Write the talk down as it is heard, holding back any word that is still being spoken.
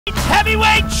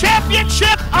Heavyweight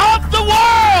Championship of the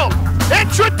world.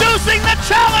 Introducing the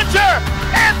challenger,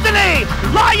 Anthony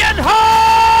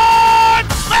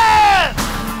Lionheart Smith.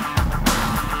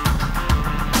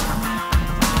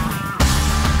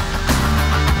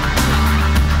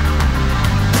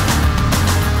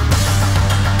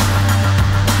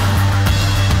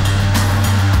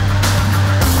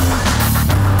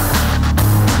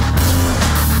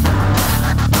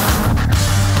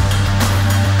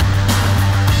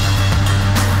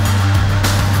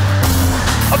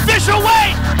 Official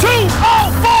weight,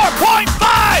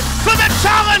 204.5 for the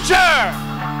challenger.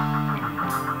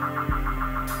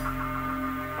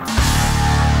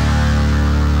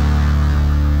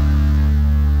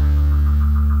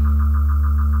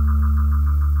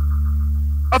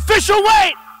 Official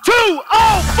weight,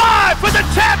 205 for the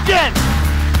champion.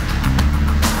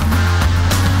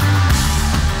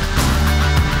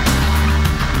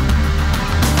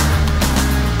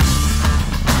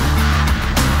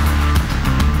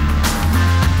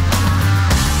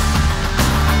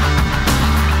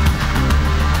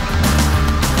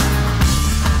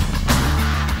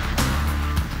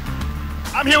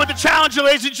 I'm here with the challenger,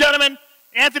 ladies and gentlemen.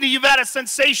 Anthony, you've had a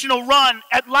sensational run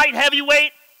at light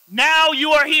heavyweight. Now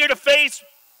you are here to face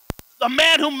a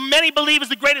man whom many believe is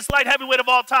the greatest light heavyweight of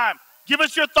all time. Give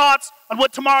us your thoughts on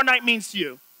what tomorrow night means to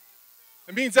you.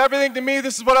 It means everything to me.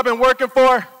 This is what I've been working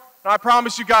for. And I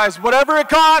promise you guys, whatever it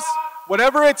costs,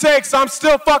 whatever it takes, I'm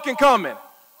still fucking coming.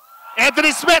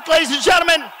 Anthony Smith, ladies and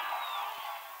gentlemen. What's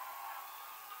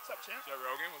up, champ?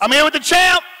 I'm here with the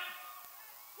champ.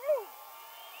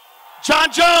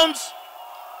 John Jones,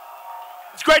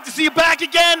 it's great to see you back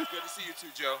again. Good to see you too,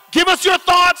 Joe. Give us your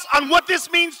thoughts on what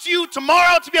this means to you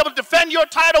tomorrow to be able to defend your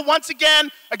title once again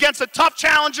against a tough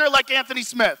challenger like Anthony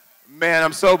Smith. Man,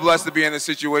 I'm so blessed to be in this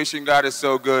situation. God is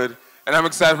so good, and I'm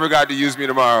excited for God to use me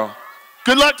tomorrow.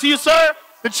 Good luck to you, sir.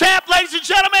 The champ, ladies and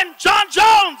gentlemen, John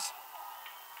Jones.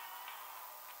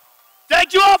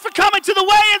 Thank you all for coming to the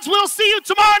weigh-ins. We'll see you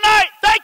tomorrow night. Thank you.